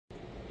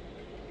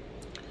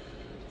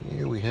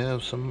Here we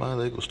have some of my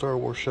LEGO Star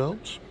Wars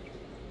shelves.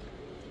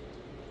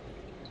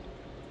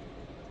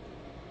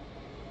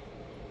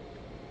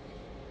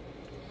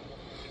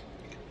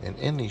 And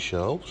in these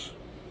shelves,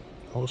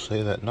 I will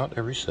say that not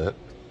every set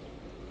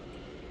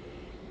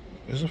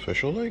is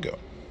official LEGO.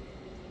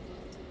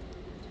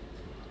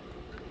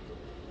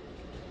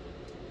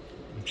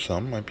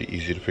 Some might be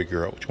easy to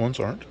figure out which ones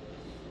aren't.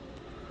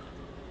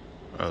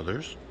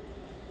 Others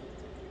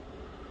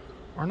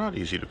are not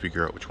easy to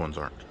figure out which ones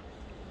aren't.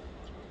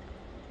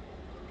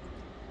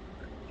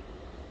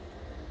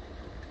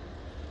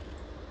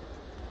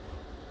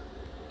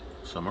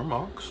 Some are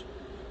mocks,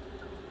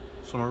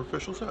 some are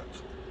official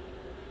sets.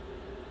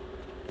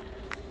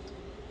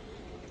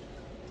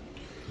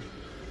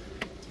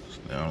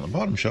 So down on the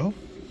bottom shelf,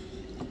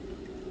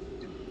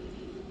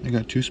 you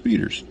got two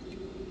speeders.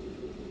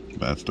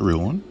 That's the real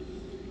one.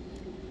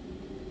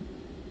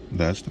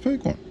 That's the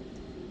fake one.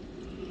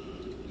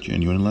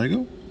 Genuine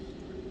LEGO,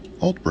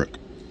 Alt Brick.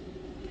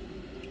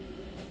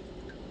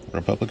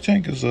 Republic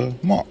Tank is a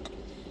mock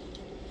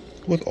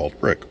with Alt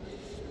Brick.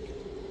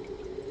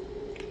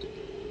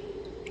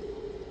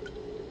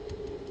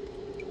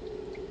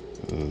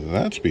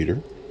 That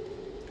speeder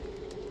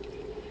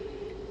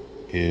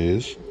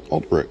is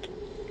Alt Brick.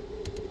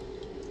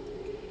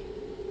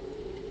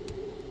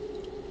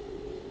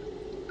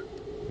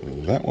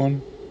 That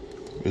one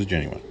is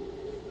genuine.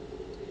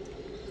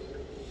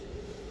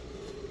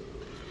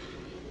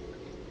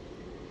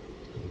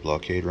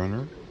 Blockade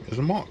Runner is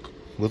a mock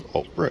with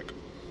Alt Brick.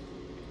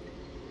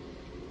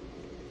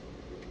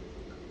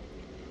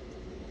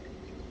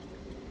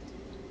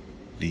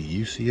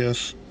 The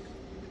UCS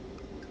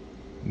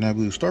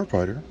Naboo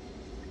Starfighter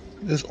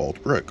is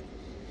Alt Brick.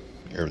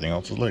 Everything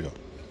else is LEGO.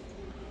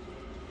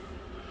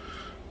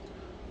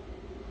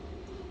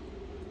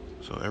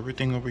 So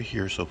everything over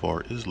here so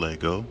far is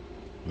LEGO.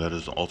 That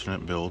is the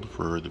alternate build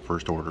for the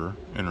First Order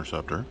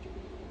Interceptor.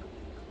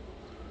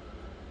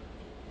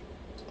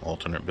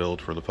 Alternate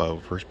build for the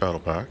 501st Battle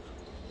Pack.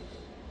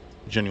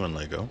 Genuine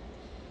LEGO.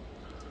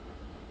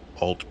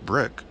 Alt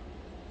Brick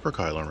for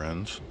Kylo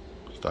Ren's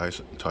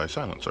TIE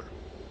Silencer.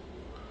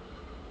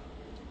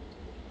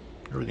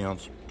 Everything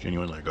else,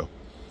 genuine LEGO.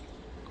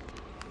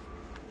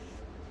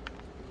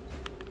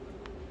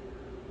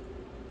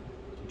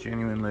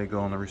 Genuine LEGO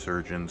on the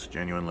Resurgence,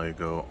 genuine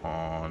LEGO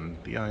on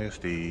the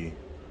ISD,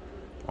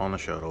 on the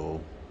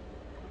shuttle,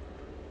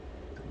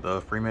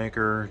 the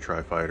Freemaker,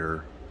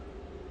 Tri-Fighter.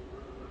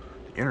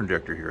 The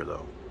interjector here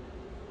though,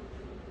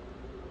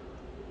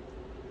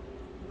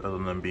 other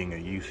than being a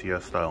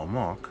UCS style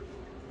mock,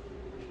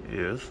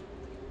 is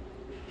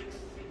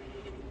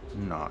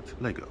not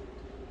LEGO.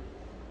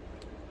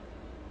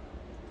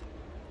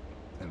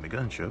 And the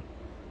gunship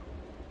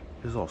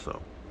is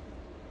also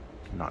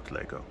not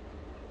LEGO.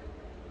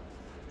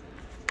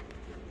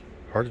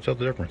 Hard to tell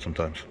the difference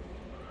sometimes.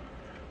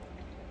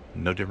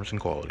 No difference in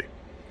quality.